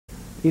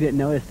You didn't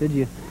notice, did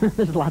you?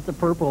 There's lots of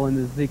purple in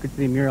the Secret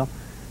City mural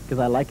because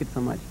I like it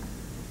so much.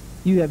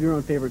 You have your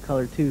own favorite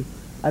color, too.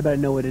 I bet I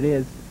know what it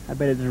is. I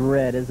bet it's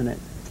red, isn't it?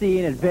 See,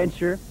 an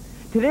adventure.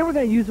 Today we're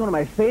going to use one of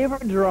my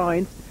favorite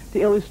drawings to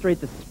illustrate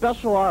the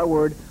special art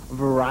word,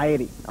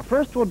 variety. Now,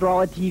 first we'll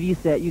draw a TV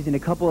set using a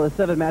couple of the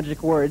 7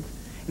 magic words,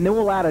 and then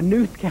we'll add a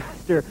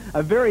newscaster,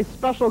 a very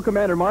special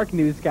Commander Mark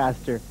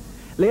newscaster.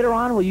 Later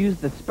on, we'll use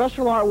the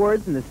special art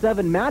words and the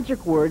 7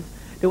 magic words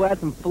to add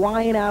some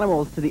flying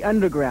animals to the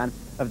underground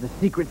of the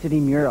Secret City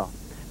mural.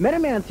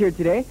 Metaman's here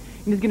today,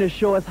 and he's going to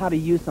show us how to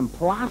use some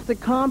plastic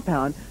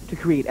compound to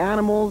create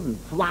animals and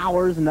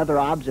flowers and other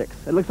objects.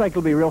 It looks like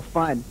it'll be real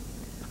fun.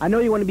 I know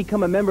you want to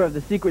become a member of the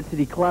Secret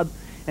City Club,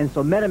 and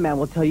so Metaman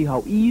will tell you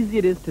how easy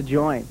it is to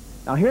join.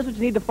 Now here's what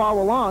you need to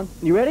follow along.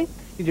 You ready? You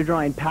need your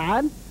drawing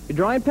pad, your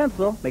drawing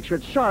pencil, make sure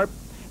it's sharp,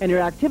 and your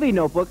activity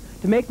notebook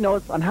to make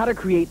notes on how to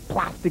create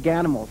plastic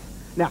animals.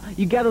 Now,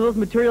 you gather those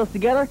materials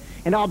together,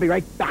 and I'll be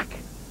right back.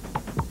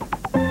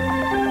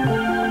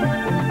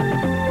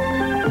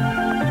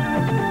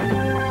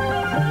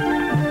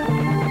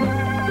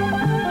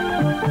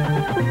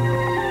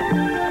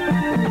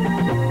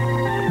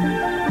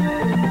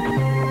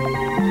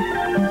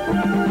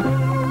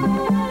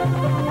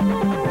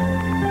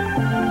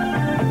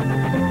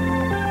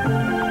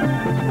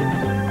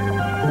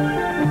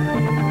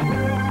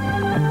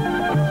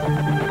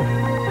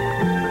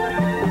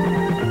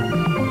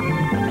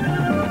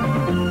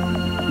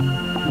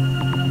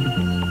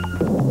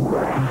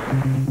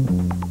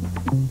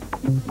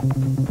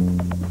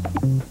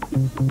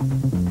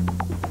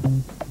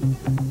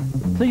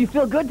 So you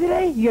feel good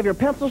today? You have your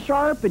pencil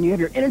sharp and you have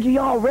your energy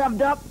all revved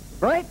up,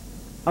 right?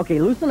 Okay,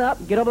 loosen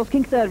up, get all those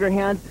kinks out of your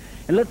hands,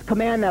 and let's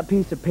command that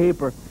piece of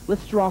paper.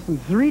 Let's draw some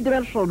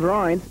 3-dimensional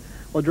drawings.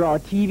 We'll draw a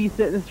TV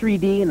set in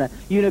 3D and a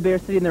Unibear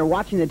sitting there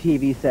watching the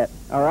TV set,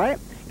 all right?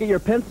 Get your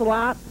pencil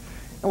out,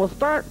 and we'll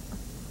start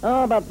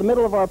about the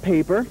middle of our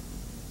paper,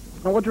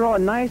 and we'll draw a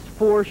nice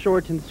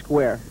foreshortened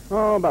square.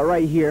 About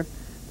right here.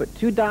 Put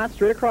 2 dots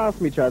straight across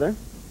from each other,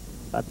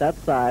 about that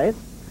size,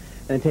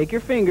 and then take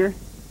your finger.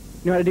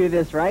 You know how to do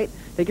this, right?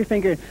 Take your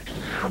finger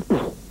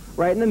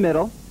right in the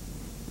middle.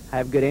 I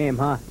have good aim,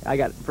 huh? I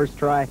got it first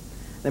try.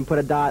 Then put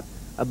a dot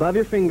above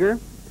your finger, and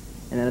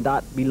then a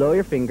dot below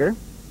your finger.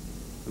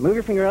 Move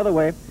your finger the other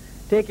way.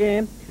 Take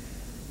aim.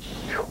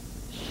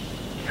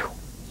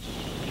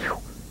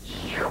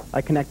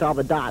 I connect all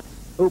the dots.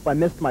 Oop, I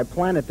missed my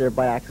planet there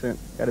by accident.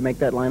 Got to make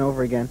that line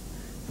over again.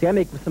 See, I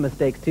make some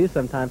mistakes too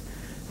sometimes.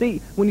 See,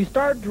 when you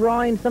start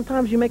drawing,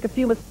 sometimes you make a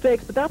few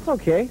mistakes, but that's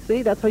okay.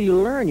 See, that's how you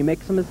learn. You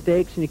make some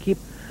mistakes, and you keep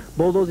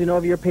bulldozing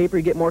over your paper.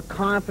 You get more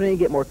confident, you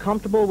get more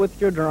comfortable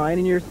with your drawing,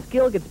 and your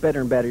skill gets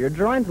better and better. Your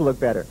drawings will look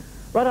better.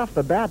 Right off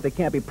the bat, they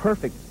can't be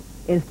perfect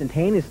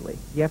instantaneously.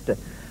 You have to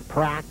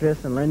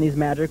practice and learn these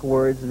magic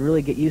words and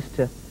really get used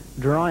to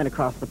drawing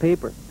across the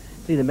paper.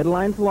 See, the middle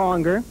line's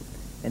longer,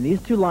 and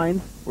these 2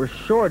 lines were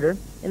shorter,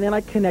 and then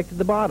I connected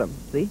the bottom.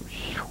 See?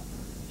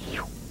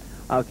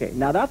 Okay,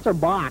 now that's our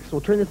box.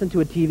 We'll turn this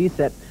into a TV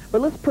set, but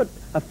let's put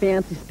a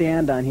fancy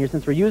stand on here.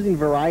 Since we're using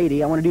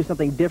variety, I want to do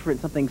something different,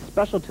 something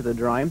special to the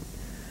drawing.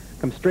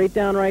 Come straight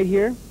down right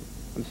here.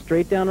 Come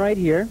straight down right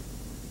here.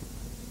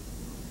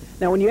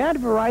 Now, when you add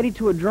variety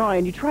to a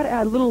drawing, you try to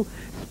add little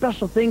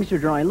special things to your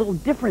drawing, little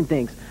different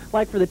things.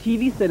 Like for the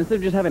TV set, instead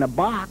of just having a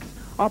box,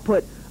 I'll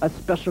put a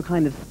special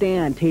kind of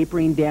stand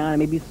tapering down, and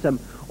maybe some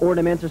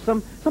ornaments or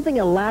something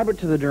elaborate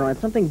to the drawing,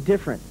 something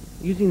different,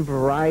 using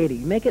variety.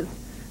 Make it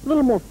a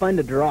little more fun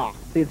to draw.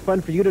 See, it's fun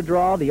for you to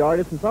draw, the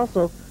artist, and it's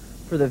also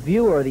for the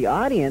viewer or the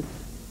audience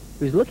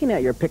who's looking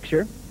at your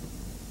picture.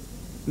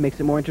 It makes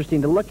it more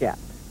interesting to look at.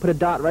 Put a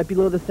dot right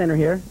below the center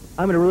here.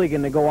 I'm really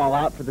going to go all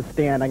out for the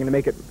stand. I'm going to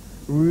make it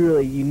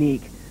really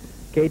unique.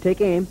 Okay, take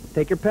aim,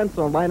 take your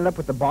pencil and line it up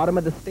with the bottom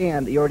of the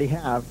stand that you already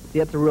have. See,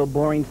 that's a real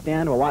boring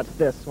stand. Well, watch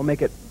this. We'll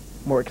make it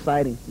more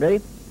exciting.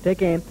 Ready?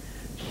 Take aim.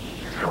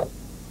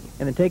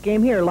 And then take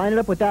aim here. Line it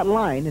up with that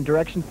line in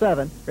direction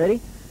 7. Ready?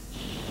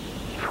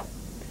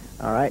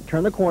 All right,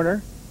 turn the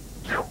corner.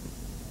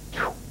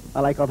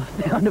 I like all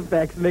the sound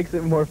effects. It makes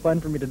it more fun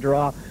for me to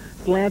draw.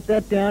 Slant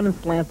that down and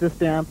slant this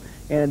down.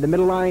 And the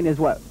middle line is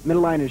what?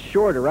 Middle line is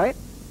shorter, right?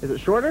 Is it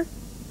shorter?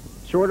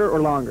 Shorter or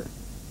longer?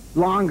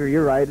 Longer,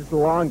 you're right. It's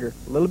longer.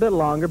 A little bit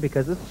longer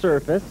because it's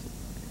surface.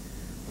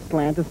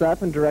 Slant this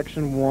up in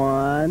direction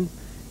 1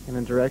 and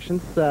in direction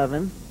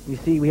 7. You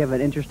see we have an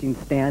interesting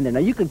stand there. Now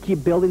you can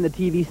keep building the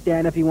TV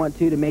stand if you want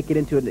to make it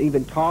into an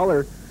even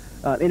taller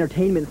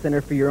entertainment center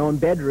for your own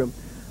bedroom.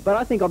 But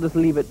I think I'll just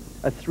leave it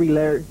a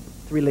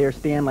 3-layer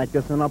stand like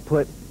this, and I'll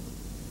put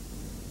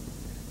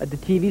the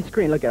TV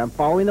screen. Look at it. I'm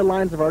following the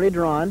lines I've already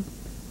drawn.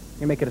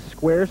 You make it a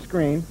square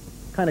screen,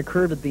 kind of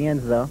curved at the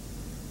ends though.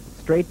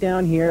 Straight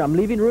down here. I'm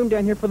leaving room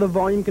down here for the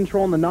volume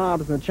control and the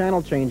knobs and the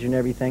channel change and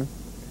everything.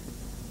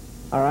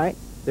 All right,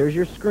 there's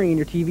your screen,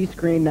 your TV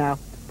screen. Now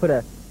put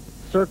a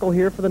circle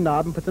here for the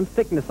knob and put some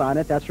thickness on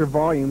it. That's your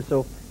volume,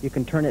 so you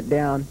can turn it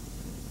down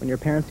when your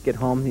parents get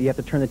home. You have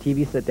to turn the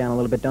TV set down a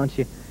little bit, don't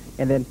you?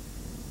 And then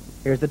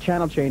here's the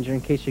channel changer in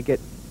case you get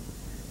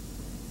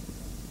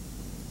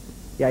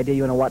the idea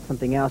you want to watch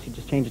something else, you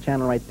just change the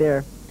channel right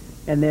there.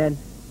 And then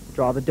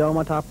draw the dome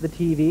on top of the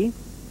TV.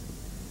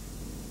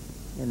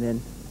 And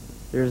then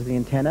there's the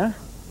antenna.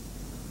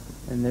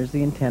 And there's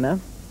the antenna.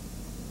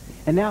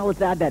 And now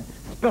let's add that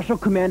special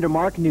Commander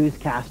Mark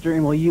newscaster,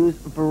 and we'll use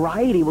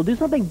variety. We'll do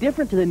something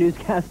different to the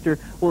newscaster.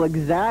 We'll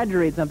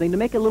exaggerate something to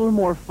make it a little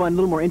more fun, a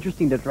little more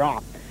interesting to draw.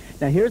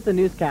 Now here's the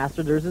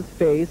newscaster. There's his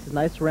face, a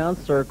nice round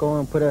circle,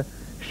 and put a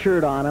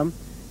shirt on him.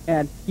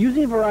 And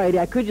using variety,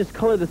 I could just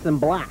color this in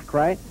black,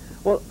 right?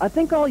 Well, I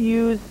think I'll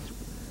use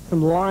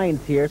some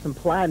lines here, some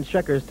plaid and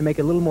checkers to make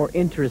it a little more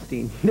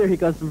interesting. There you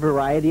go, some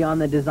variety on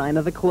the design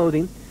of the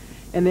clothing.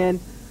 And then,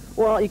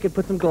 well, you could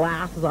put some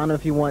glasses on him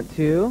if you want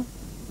to.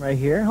 Right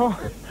here. Oh,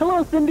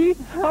 hello, Cindy.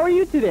 How are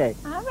you today?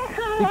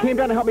 You came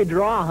down to help me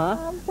draw,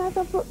 huh?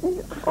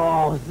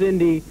 Oh,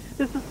 Cindy,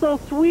 this is so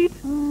sweet.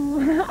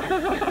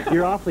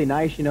 You're awfully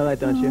nice, you know that,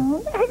 don't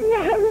you?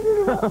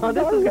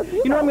 This is good.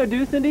 You know what I'm going to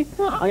do, Cindy?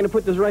 I'm going to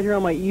put this right here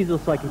on my easel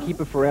so I can keep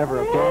it forever,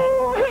 okay?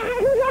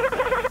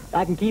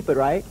 I can keep it,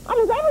 right?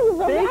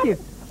 Thank you.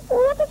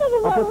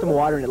 I'll put some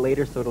water in it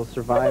later so it'll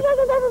survive.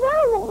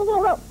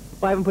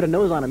 Well, I haven't put a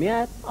nose on him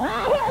yet.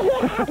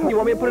 You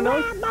want me to put a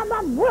nose?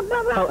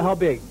 How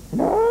big?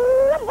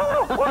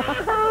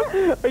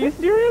 Are you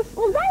serious?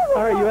 All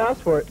right, you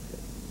asked for it.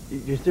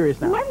 You're serious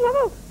now.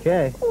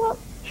 Okay. Well,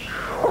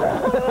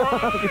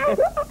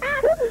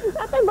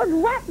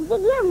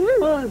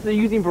 so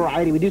using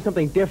variety, we do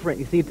something different,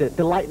 you see,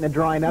 to lighten the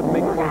drawing up and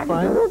make it more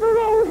fun.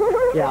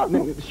 Yeah,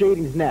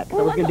 shading's next. I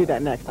was going to do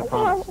that next, I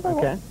promise.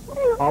 Okay?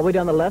 All the way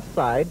down the left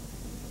side.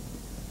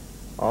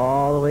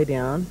 All the way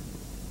down.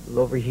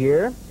 Over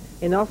here.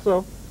 And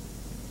also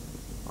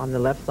on the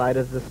left side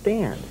of the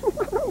stand.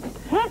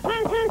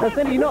 Now,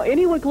 Cindy, you know,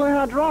 anyone can learn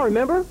how to draw,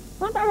 remember?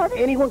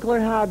 Anyone can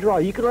learn how to draw.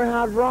 You can learn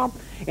how to draw,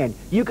 and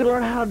you can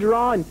learn how to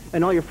draw,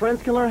 and all your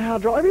friends can learn how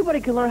to draw. Everybody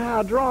can learn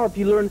how to draw if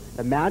you learn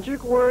the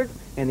magic words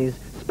and these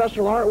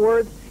special art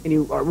words, and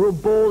you are real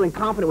bold and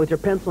confident with your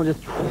pencil and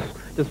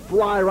just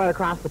fly right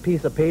across the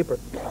piece of paper.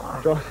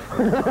 Draw.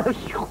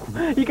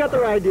 You got the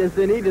right idea,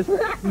 Cindy. Just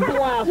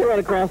blast right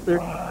across there.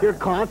 You're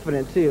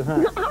confident, too,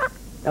 huh?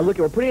 Now, look,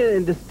 we're putting it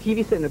in this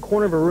TV set in the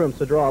corner of a room,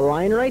 so draw a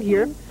line right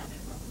here.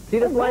 See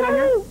this line right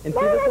here? And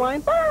see this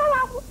line?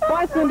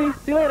 Bye, Cindy.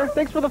 See you later.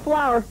 Thanks for the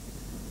flower.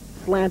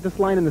 Slant this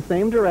line in the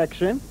same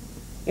direction.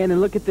 And then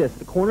look at this.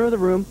 The corner of the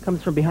room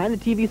comes from behind the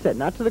TV set,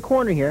 not to the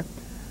corner here,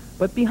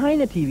 but behind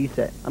the TV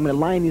set. I'm going to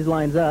line these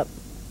lines up.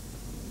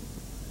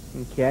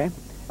 Okay.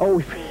 Oh,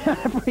 we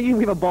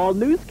have a bald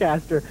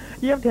newscaster.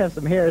 You have to have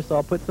some hair, so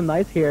I'll put some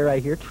nice hair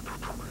right here.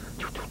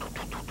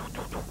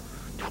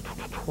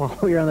 While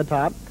we're on the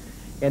top.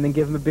 And then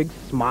give him a big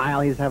smile.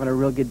 He's having a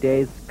real good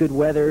day. It's good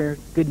weather,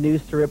 good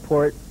news to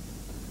report.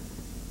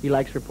 He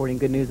likes reporting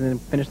good news. And then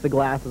finish the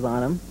glasses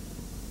on him.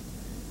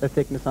 The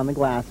thickness on the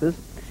glasses.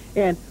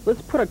 And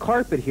let's put a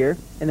carpet here,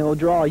 and then we'll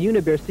draw a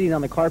unibear sitting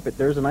on the carpet.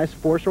 There's a nice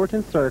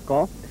foreshortened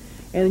circle.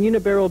 And the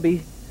unibear will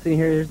be sitting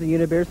here. Here's the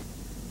unibear's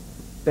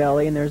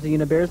belly, and there's the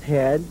unibear's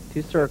head,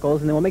 2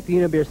 circles. And then we'll make the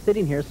unibear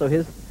sitting here, so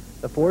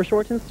the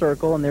foreshortened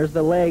circle, and there's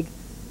the leg.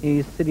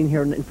 He's sitting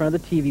here in front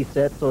of the TV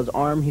set, so his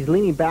arm, he's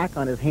leaning back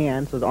on his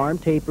hand, so his arm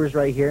tapers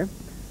right here.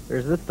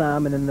 There's the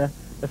thumb, and then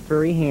the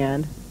furry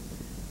hand.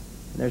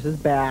 And there's his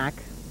back.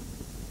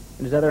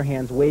 And his other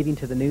hand's waving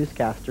to the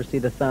newscaster. See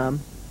the thumb?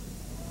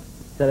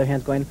 His other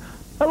hand's going,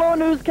 "Hello,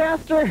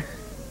 newscaster!"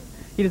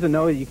 He doesn't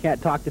know that you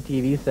can't talk to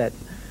TV sets.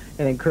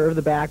 And then curve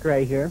the back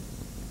right here,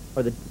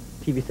 or the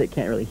TV set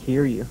can't really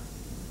hear you.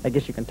 I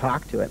guess you can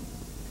talk to it.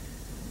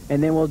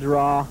 And then we'll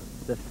draw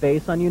the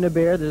face on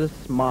Unibear. There's a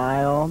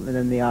smile, and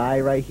then the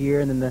eye right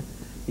here, and then the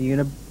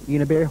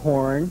Unibear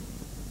horn,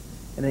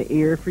 and the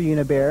ear for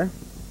Unibear, and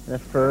the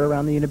fur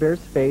around the Unibear's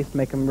face to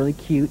make him really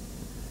cute.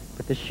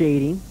 Put the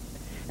shading.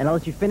 And I'll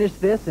let you finish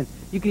this, and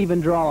you can even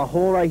draw a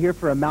hole right here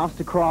for a mouse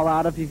to crawl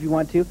out of if you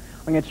want to.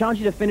 I'm going to challenge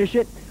you to finish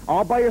it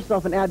all by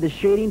yourself and add the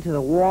shading to the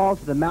wall,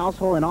 to the mouse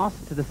hole, and also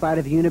to the side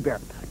of the Unibear.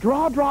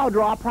 Draw, draw,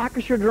 draw.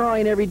 Practice your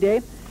drawing every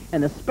day.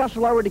 And the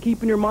special art word to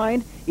keep in your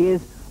mind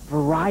is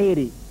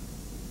variety.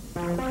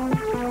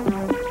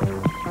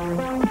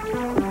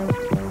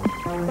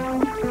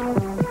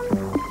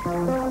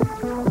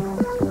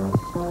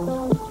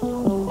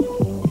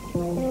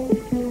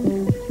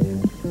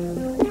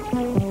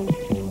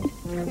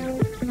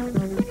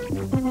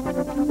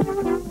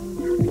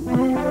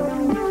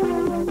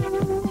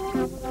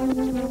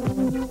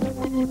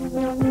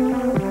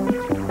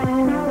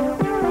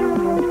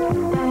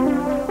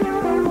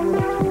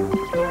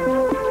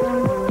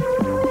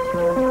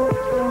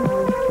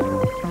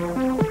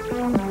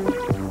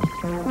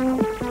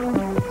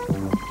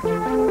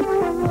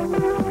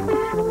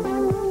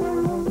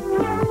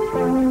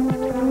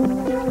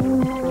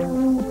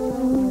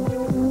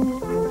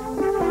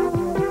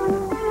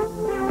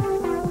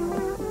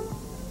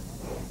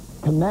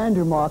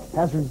 Commander Mark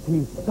has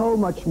received so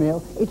much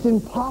mail, it's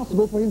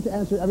impossible for him to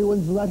answer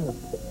everyone's letter.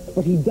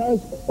 But he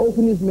does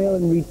open his mail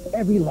and read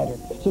every letter,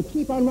 so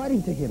keep on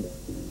writing to him.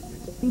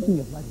 Speaking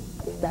of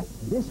letters, that's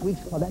this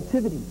week's club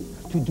activity.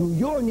 to do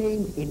your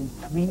name in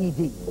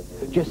 3D.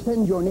 Just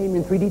send your name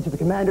in 3D to the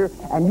commander,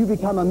 and you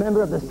become a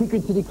member of the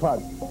Secret City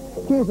Club.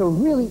 Here's a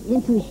really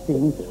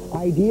interesting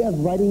idea of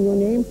writing your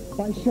name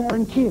by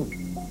Sharon Kim.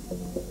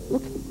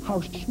 Look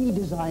how she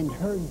designed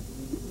her name.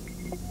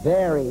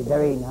 Very,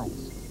 very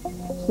nice.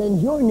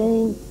 Send your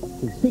name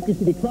to Secret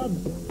City Club,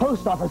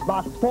 Post Office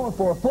Box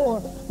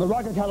 444,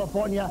 Moraga,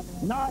 California,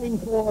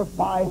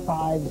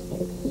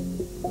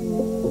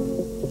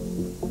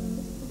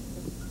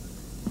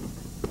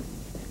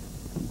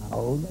 94556. Now,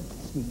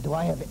 let's see. Do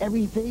I have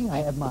everything? I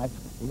have my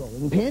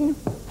rolling pin,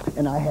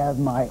 and I have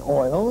my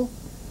oil,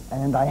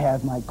 and I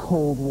have my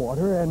cold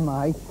water, and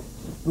my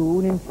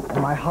spoon, and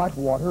my hot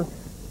water.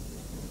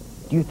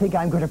 Do you think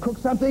I'm going to cook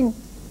something?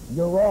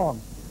 You're wrong.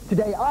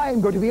 Today I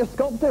am going to be a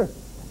sculptor,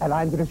 and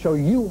I'm going to show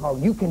you how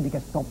you can be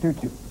a sculptor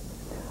too.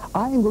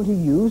 I am going to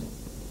use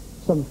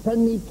some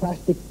friendly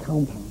plastic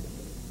compound.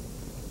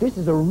 This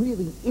is a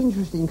really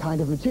interesting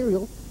kind of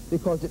material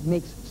because it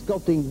makes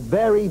sculpting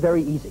very,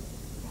 very easy.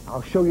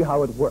 I'll show you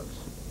how it works.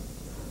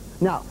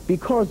 Now,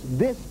 because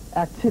this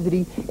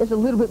activity is a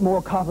little bit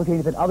more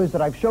complicated than others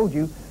that I've showed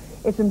you,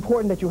 it's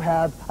important that you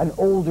have an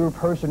older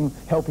person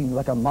helping you,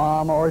 like a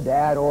mom or a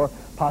dad or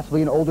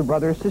possibly an older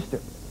brother or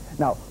sister.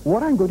 Now,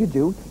 what I'm going to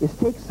do is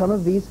take some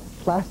of these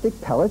plastic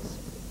pellets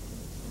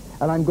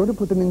and I'm going to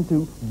put them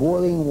into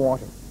boiling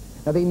water.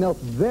 Now, they melt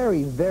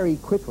very, very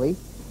quickly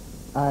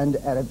and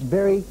at a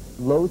very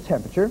low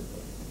temperature.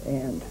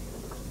 And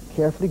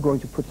carefully going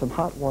to put some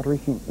hot water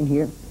in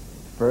here.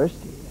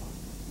 First,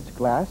 this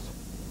glass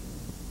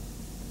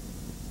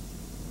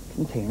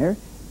container,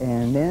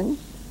 and then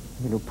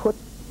I'm going to put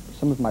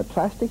some of my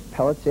plastic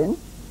pellets in,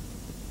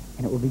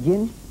 and it will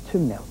begin to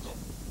melt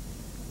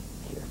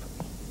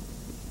carefully.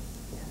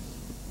 Yes.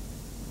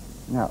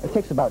 Now, it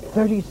takes about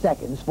 30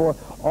 seconds for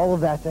all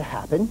of that to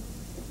happen,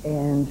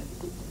 and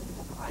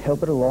I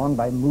help it along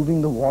by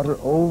moving the water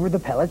over the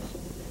pellets.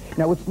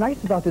 Now, what's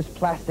nice about this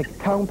plastic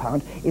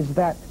compound is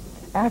that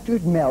after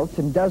it melts,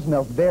 and does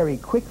melt very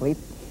quickly,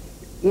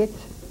 it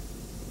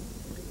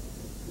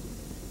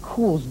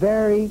cools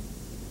very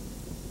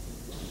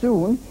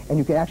soon, and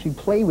you can actually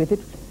play with it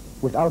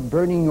without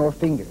burning your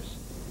fingers.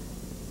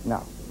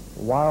 Now,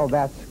 while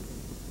that's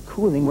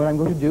cooling, what I'm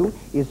going to do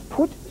is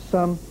put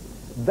some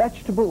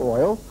vegetable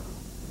oil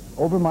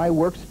over my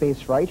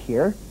workspace right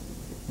here.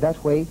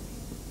 That way,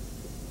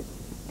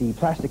 the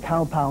plastic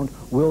compound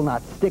will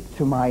not stick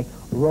to my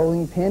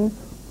rolling pin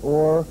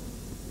or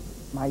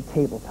my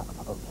tabletop,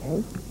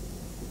 okay?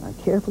 I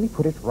carefully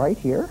put it right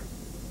here.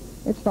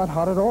 It's not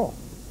hot at all.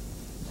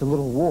 It's a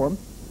little warm.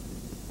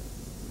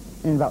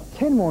 In about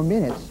 10 more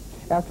minutes,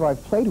 after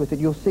I've played with it,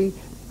 you'll see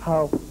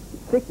how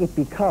thick it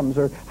becomes,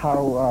 or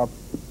how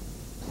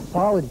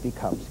solid it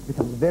becomes. It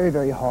becomes very,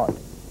 very hard.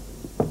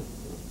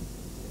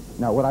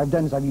 Now, what I've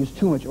done is I've used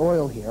too much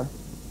oil here.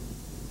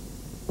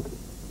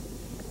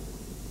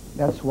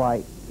 That's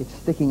why it's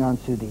sticking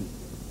onto the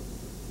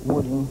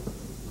wooden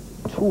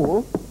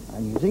tool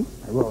I'm using,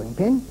 a rolling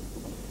pin.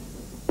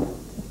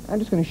 I'm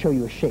just going to show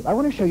you a shape. I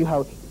want to show you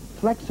how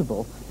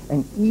flexible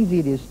and easy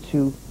it is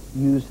to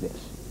use this.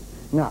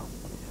 Now,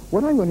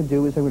 what I'm going to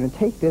do is I'm going to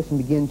take this and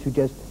begin to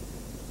just,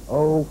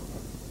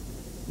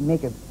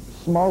 make a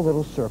small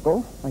little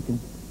circle. I can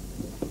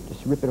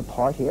just rip it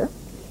apart here.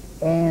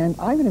 And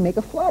I'm going to make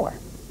a flower.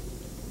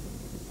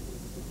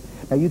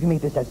 Now, you can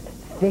make this as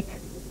thick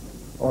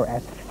or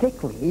as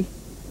thickly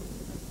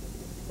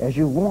as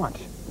you want.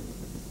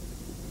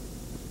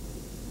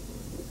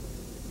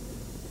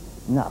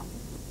 Now,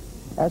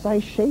 as I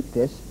shape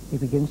this, it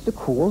begins to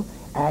cool,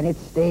 and it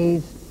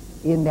stays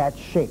in that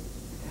shape.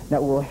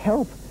 Now, what will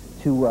help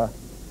to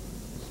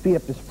speed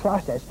up this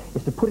process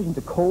is to put it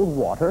into cold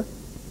water.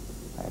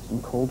 I have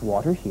some cold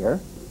water here.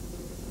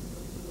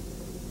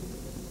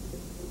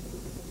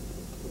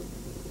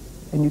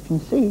 And you can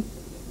see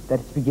that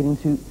it's beginning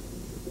to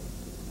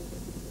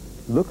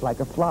look like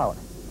a flower.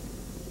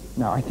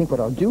 Now, I think what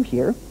I'll do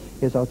here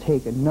is I'll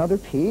take another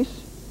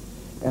piece,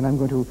 and I'm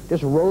going to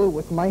just roll it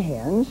with my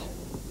hands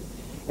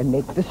and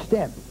make the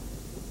stem.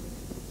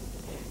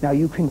 Now,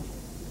 you can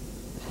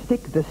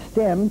stick the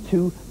stem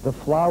to the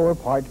flower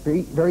part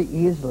very, very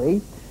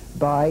easily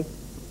by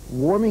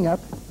warming up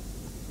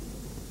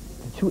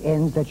the two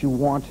ends that you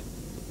want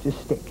to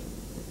stick.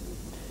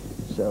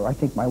 So I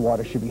think my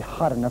water should be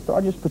hot enough, so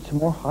I'll just put some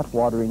more hot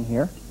water in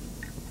here.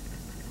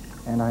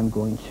 And I'm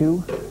going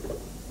to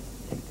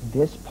take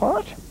this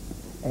part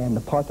and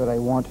the part that I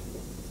want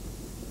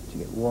to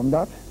get warmed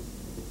up,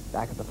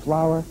 back of the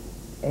flower,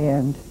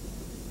 and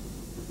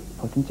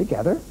put them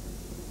together.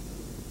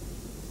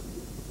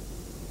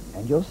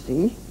 And you'll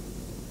see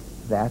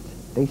that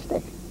they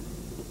stick.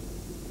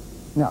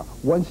 Now,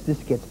 once this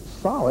gets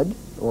solid,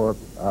 or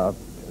a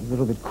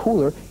little bit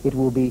cooler, it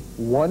will be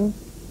one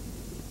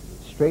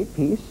straight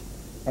piece,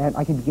 and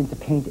I can begin to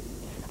paint it.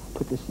 I'll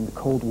put this in the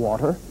cold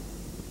water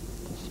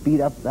to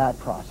speed up that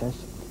process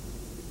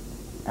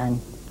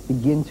and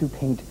begin to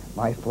paint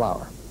my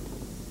flower.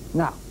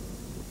 Now,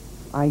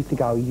 I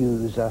think I'll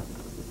use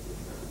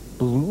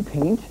blue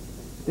paint.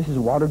 This is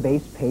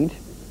water-based paint.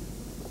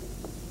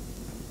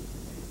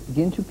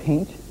 begin to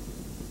paint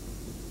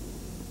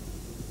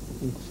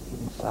its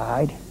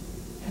inside.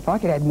 Now, I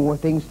could add more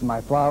things to my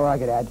flower. I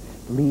could add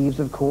leaves,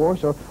 of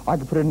course, or I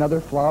could put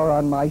another flower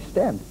on my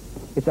stem.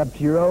 It's up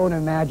to your own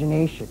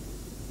imagination.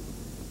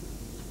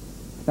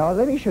 Now,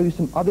 let me show you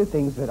some other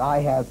things that I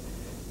have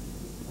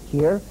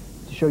here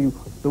to show you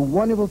the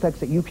wonderful effects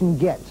that you can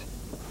get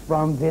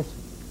from this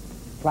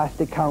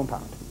plastic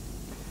compound.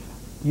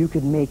 You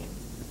could make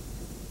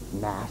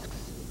masks.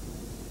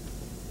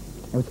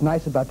 And what's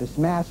nice about this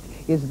mask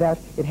is that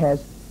it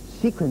has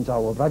sequins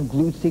all over. I've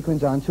glued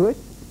sequins onto it.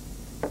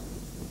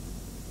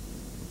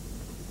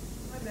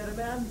 Hi,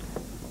 Metaman.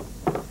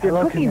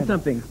 You're cooking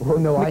something. Oh,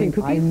 no, Making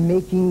cookies? I'm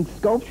making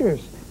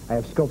sculptures. I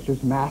have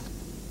sculptures masked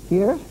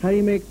here. How do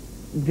you make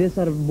this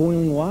out of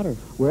boiling water?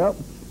 Well,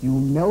 you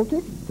melt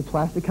it, the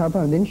plastic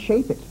compound, and then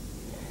shape it.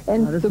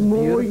 And Oh, this the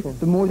is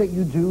beautiful. more that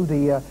you do,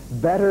 the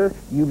better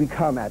you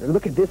become at it.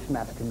 Look at this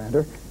mask,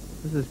 Commander.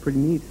 This is pretty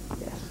neat.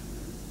 Yes.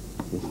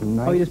 It's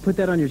nice. Oh, you just put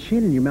that on your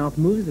chin and your mouth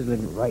moves as it.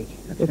 Right.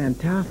 That's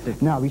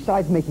fantastic. Now,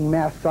 besides making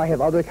masks, I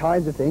have other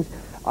kinds of things.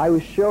 I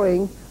was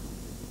showing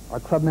our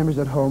club members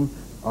at home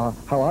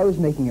how I was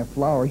making a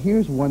flower.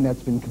 Here's one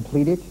that's been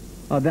completed.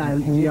 Oh,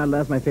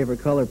 that's my favorite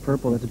color,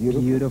 purple. That's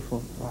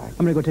beautiful. Right.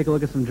 I'm going to go take a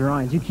look at some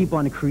drawings. You keep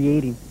on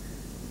creating.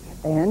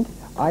 And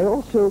I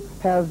also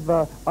have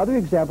other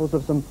examples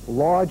of some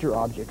larger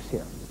objects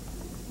here.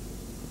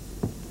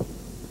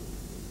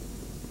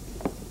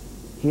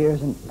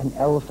 Here's an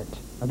elephant.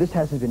 Now, this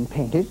hasn't been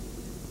painted.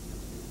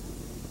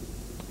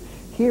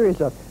 Here is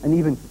an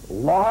even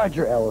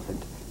larger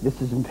elephant. This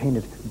has been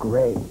painted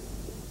gray.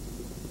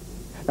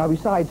 Now,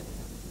 besides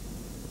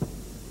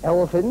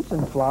elephants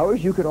and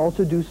flowers, you could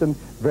also do some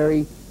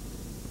very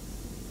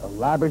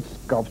elaborate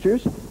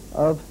sculptures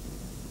of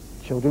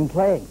children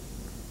playing.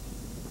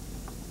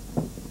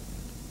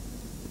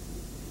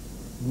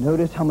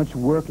 Notice how much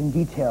work and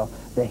detail.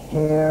 The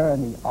hair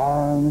and the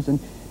arms and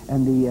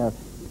the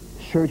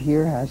shirt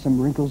here has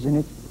some wrinkles in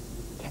it.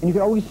 And you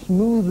can always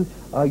smooth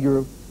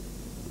your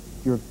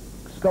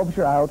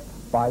sculpture out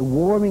by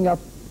warming up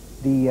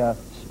the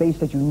space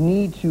that you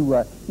need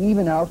to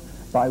even out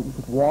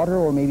with water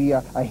or maybe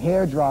a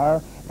hair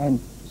dryer, and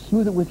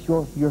smooth it with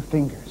your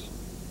fingers.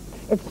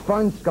 It's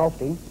fun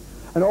sculpting,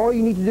 and all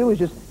you need to do is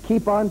just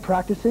keep on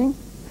practicing,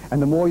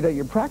 and the more that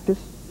you practice,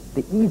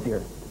 the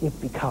easier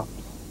it becomes.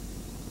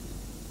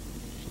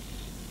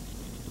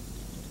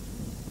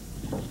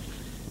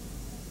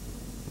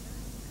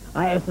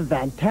 I have some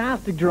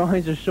fantastic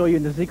drawings to show you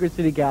in the Secret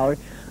City Gallery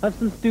of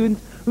some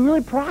students who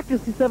really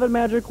practice these 7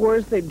 magic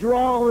words. They draw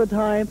all the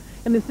time,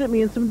 and they sent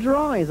me in some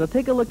drawings. I'll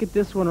take a look at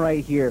this one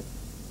right here.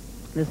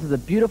 This is a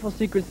beautiful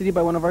Secret City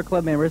by one of our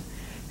club members.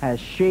 It has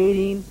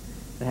shading,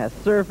 it has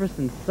surface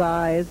and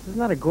size. Isn't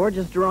that a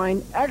gorgeous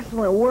drawing?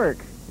 Excellent work.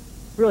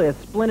 Really a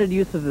splendid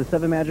use of the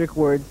 7 magic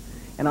words,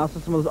 and also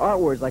some of those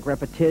art words like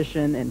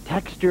repetition and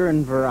texture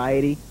and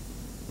variety.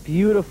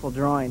 Beautiful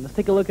drawing. Let's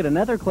take a look at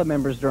another club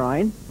member's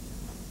drawing.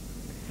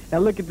 Now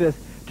look at this.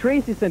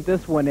 Tracy sent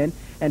this one in,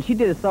 and she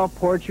did a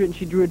self-portrait, and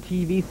she drew a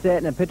TV set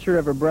and a picture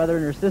of her brother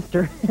and her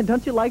sister.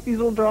 Don't you like these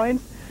little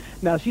drawings?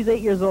 Now, she's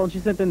 8 years old, and she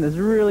sent in this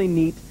really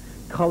neat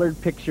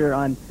colored picture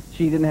on,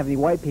 she didn't have any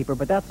white paper,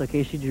 but that's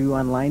okay, she drew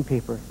on line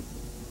paper.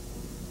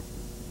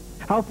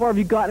 How far have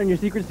you gotten in your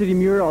Secret City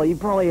mural? You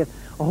probably have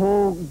a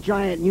whole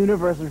giant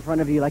universe in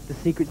front of you, like the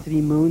Secret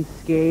City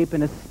moonscape,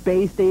 and a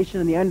space station,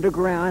 and the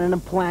underground, and a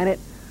planet.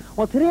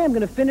 Well, today I'm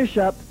going to finish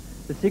up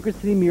the Secret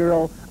City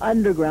mural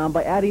underground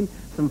by adding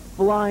some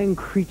flying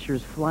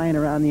creatures flying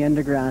around the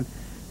underground.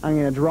 I'm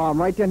going to draw them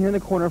right down here in the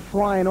corner,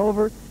 flying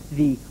over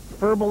the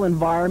Verbal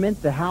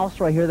environment, the house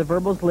right here the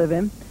Verbals live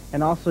in,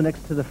 and also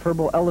next to the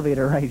Verbal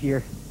elevator right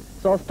here.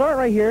 So I'll start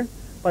right here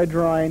by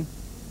drawing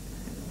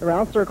a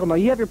round circle. Now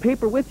you have your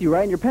paper with you,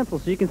 right, and your pencil,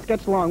 so you can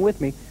sketch along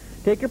with me.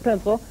 Take your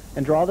pencil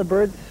and draw the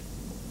bird's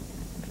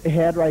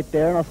head right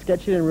there, and I'll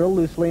sketch it in real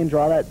loosely and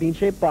draw that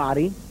bean-shaped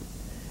body.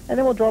 And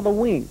then we'll draw the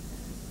wing.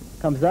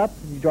 Comes up,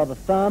 you draw the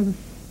thumb, and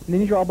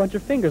then you draw a bunch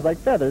of fingers like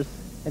feathers.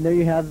 And there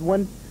you have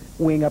one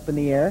wing up in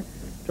the air.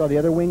 Draw the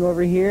other wing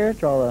over here,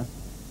 draw a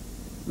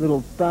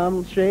little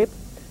thumb shape,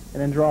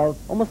 and then draw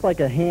almost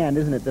like a hand,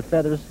 isn't it? The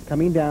feathers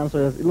coming down,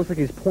 so it looks like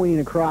he's pointing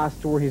across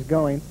to where he's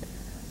going.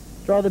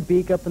 Draw the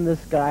beak up in the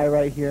sky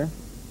right here.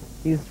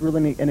 He's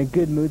really in a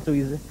good mood, so he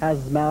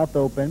has his mouth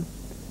open.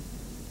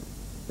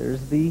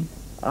 There's the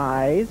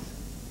eyes.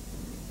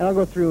 And I'll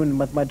go through and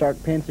with my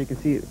dark pen so you can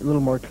see it a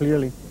little more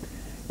clearly.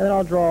 And then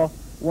I'll draw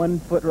 1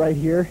 foot right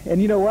here.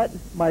 And you know what?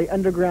 My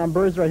underground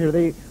birds right here,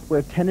 they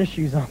wear tennis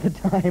shoes all the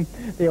time.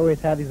 They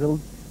always have these little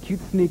cute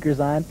sneakers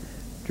on,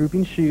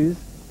 drooping shoes.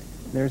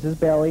 There's his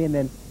belly, and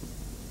then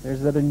there's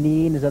his other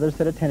knee and his other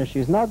set of tennis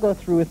shoes. And I'll go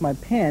through with my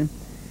pen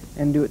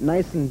and do it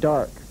nice and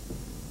dark.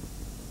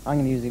 I'm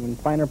going to use even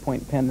finer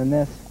point pen than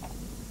this.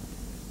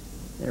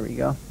 There we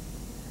go.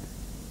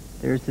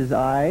 There's his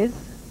eyes.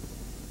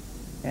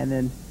 And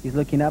then he's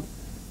looking up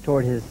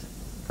toward his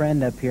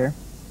friend up here.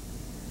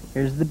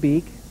 Here's the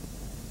beak.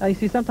 Now you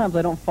see, sometimes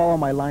I don't follow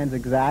my lines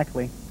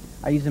exactly.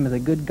 I use them as a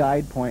good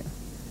guide point.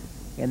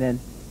 And then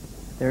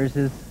there's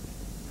his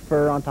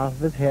fur on top of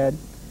his head.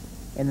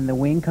 And then the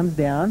wing comes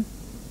down.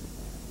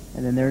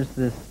 And then there's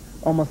this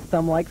almost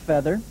thumb-like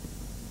feather.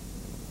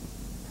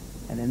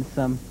 And then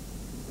some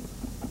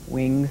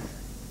wings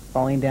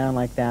falling down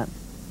like that.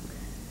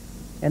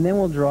 And then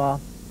we'll draw,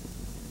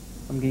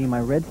 I'm getting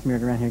my red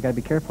smeared around here, gotta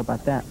be careful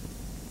about that.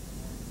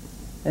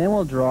 And then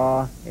we'll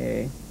draw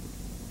a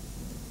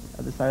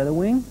other side of the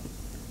wing,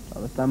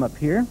 draw the thumb up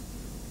here.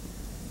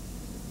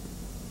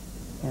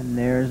 And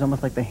there's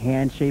almost like the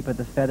hand shape of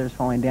the feathers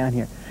falling down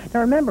here.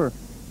 Now remember,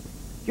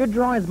 your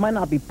drawings might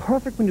not be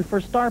perfect when you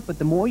first start, but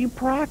the more you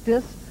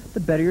practice, the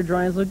better your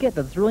drawings will get.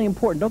 That's really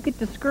important. Don't get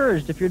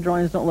discouraged if your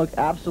drawings don't look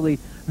absolutely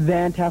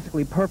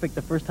fantastically perfect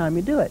the first time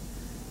you do it.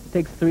 It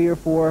takes 3 or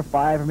 4 or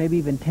 5 or maybe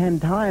even 10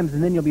 times,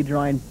 and then you'll be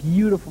drawing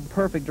beautiful,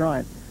 perfect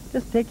drawings.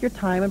 Just take your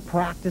time and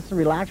practice and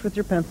relax with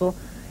your pencil,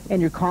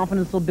 and your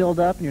confidence will build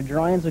up, and your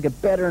drawings will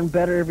get better and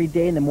better every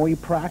day, and the more you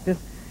practice.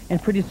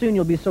 And pretty soon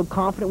you'll be so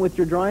confident with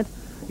your drawings,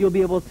 you'll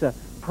be able to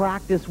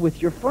practice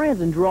with your friends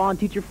and draw and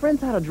teach your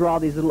friends how to draw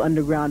these little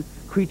underground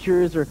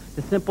creatures or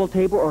the simple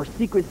table or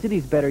secret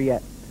cities, better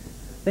yet.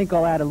 I think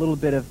I'll add a little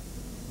bit of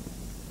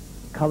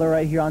color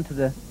right here onto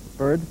the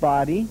bird's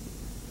body,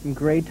 some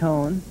gray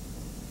tone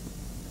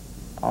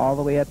all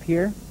the way up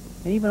here,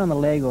 and even on the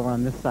leg over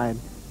on this side.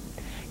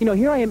 You know,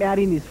 here I am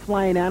adding these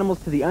flying animals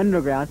to the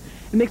underground.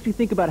 It makes me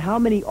think about how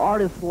many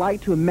artists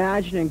like to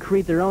imagine and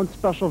create their own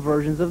special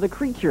versions of the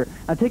creature.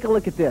 Now take a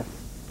look at this.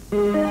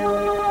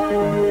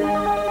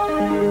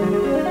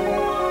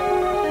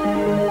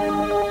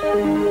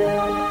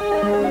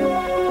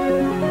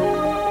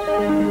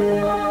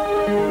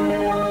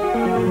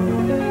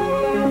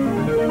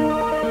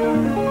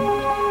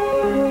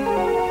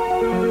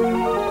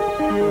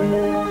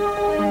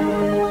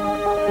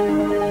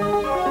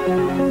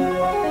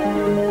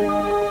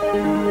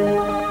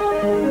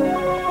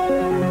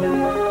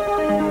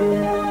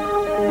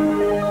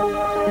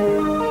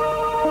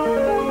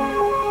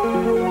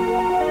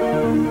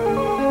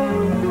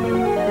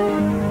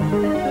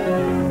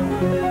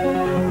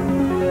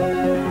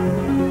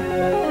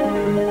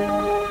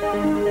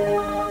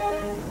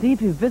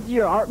 If you visit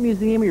your art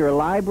museum or your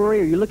library,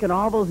 or you look at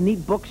all those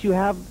neat books you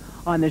have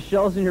on the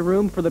shelves in your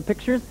room for the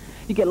pictures,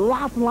 you get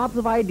lots and lots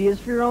of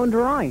ideas for your own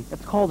drawing.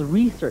 That's called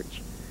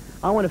research.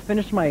 I want to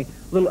finish my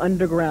little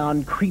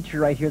underground creature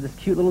right here, this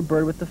cute little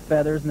bird with the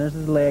feathers, and there's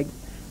his leg.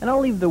 And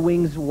I'll leave the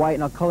wings white,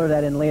 and I'll color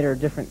that in later, a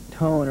different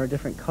tone or a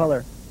different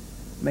color.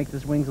 Make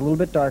his wings a little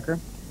bit darker.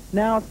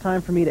 Now it's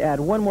time for me to add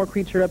one more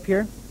creature up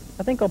here.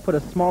 I think I'll put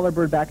a smaller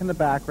bird back in the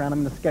background.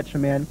 I'm going to sketch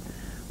him in.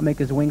 I'll make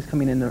his wings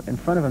coming in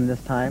front of him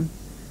this time.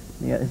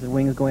 Yeah, his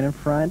wings going in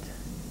front,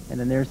 and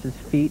then there's his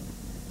feet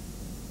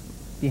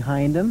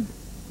behind him,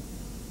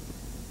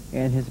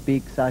 and his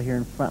beak's out here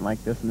in front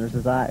like this, and there's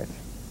his eyes.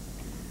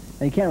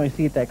 Now you can't really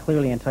see it that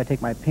clearly until I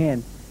take my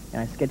pen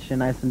and I sketch it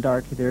nice and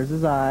dark. There's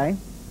his eye,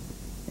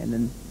 and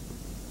then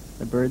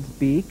the bird's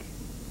beak,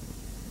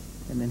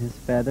 and then his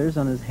feathers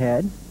on his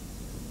head,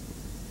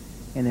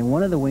 and then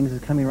one of the wings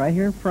is coming right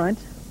here in front.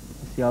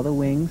 You see all the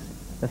wings,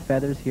 the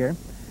feathers here,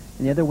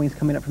 and the other wing's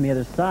coming up from the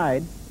other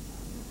side.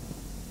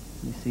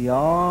 You see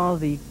all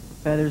the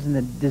feathers and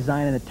the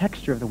design and the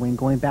texture of the wing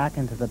going back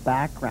into the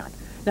background.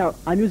 Now,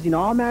 I'm using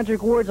all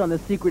magic words on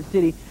this secret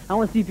city. I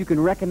want to see if you can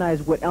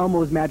recognize what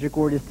Elmo's magic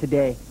word is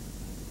today.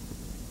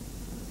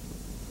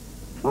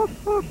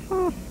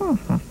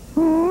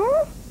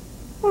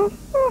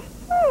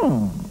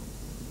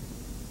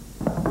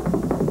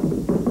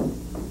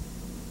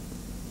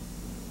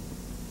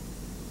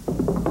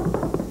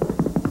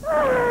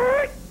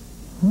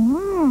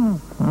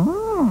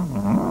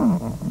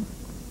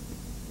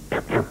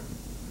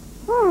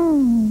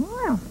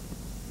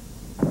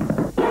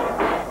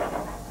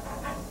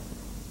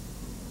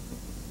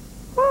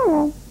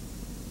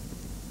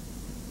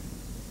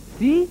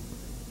 See?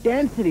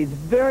 Density is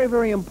very,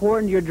 very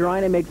important to your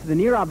drawing. It makes the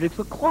near objects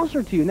look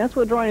closer to you. And that's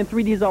what drawing in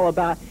 3D is all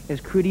about, is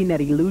creating that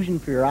illusion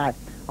for your eye.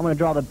 I'm going to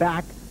draw the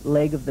back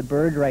leg of the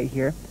bird right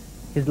here.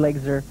 His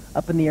legs are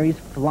up in the air. He's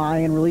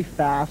flying really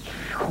fast.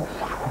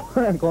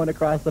 Going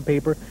across the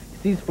paper.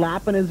 See, he's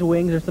flapping his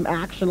wings. There's some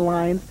action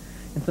lines.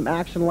 And some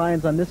action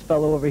lines on this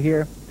fellow over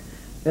here.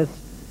 This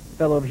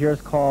fellow over here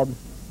is called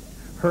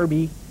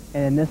Herbie.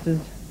 And this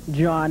is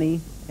Johnny.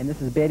 And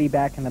this is Betty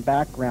back in the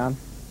background.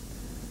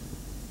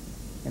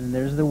 And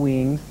there's the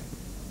wings.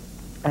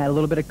 Add a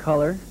little bit of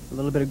color, a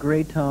little bit of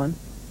gray tone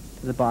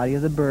to the body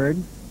of the bird.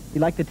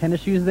 You like the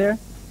tennis shoes there?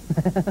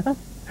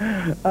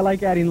 I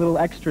like adding little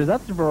extras.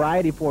 That's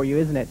variety for you,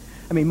 isn't it?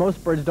 I mean,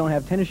 most birds don't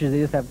have tennis shoes, they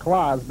just have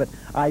claws, but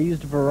I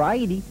used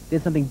variety,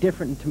 did something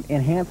different to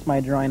enhance my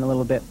drawing a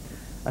little bit.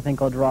 I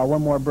think I'll draw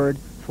one more bird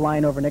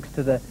flying over next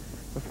to the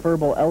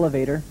furball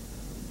elevator.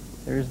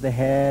 There's the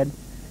head,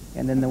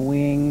 and then the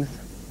wings,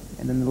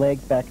 and then the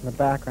legs back in the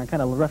background.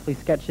 Kind of roughly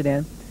sketch it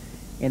in.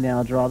 And then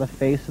I'll draw the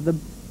face of the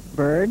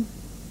bird,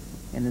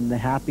 and then the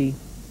happy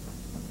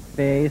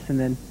face, and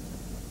then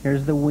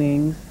here's the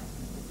wings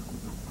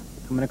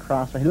coming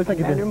across. He looks like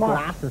he has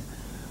glasses.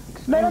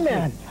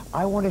 Metaman,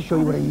 I want to show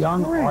you what a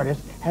young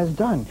artist has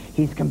done.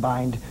 He's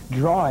combined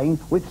drawing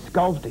with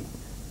sculpting.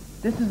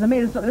 This is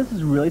amazing. This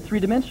is really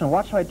three-dimensional.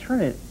 Watch how I turn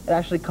it. It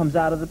actually comes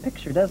out of the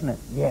picture, doesn't it?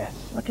 Yes.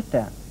 Look at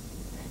that.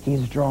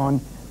 He's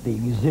drawn the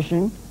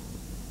musician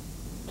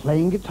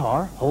playing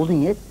guitar,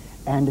 holding it,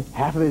 and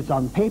half of it's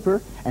on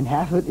paper, and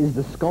half of it is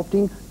the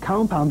sculpting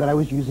compound that I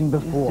was using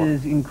before.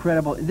 This is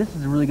incredible. This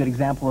is a really good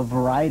example of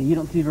variety. You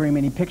don't see very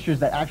many pictures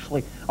that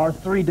actually are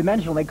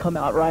three-dimensional. They come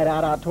out right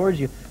out towards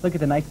you. Look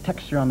at the nice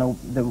texture on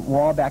the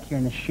wall back here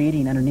and the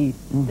shading underneath.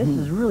 This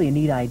is really a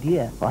neat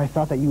idea. Well, I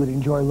thought that you would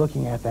enjoy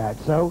looking at that,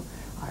 so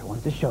I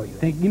wanted to show you.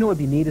 You know what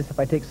would be neat is if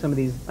I take some of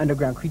these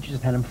underground creatures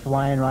and had them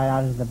flying right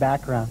out into the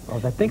background. Oh,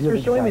 that's Thanks really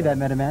for showing me that,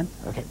 exciting.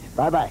 Metaman. Okay,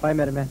 bye-bye. Bye,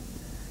 Metaman.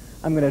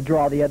 I'm going to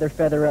draw the other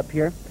feather up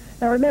here.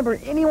 Now remember,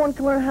 anyone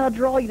can learn how to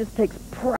draw. You just take practice.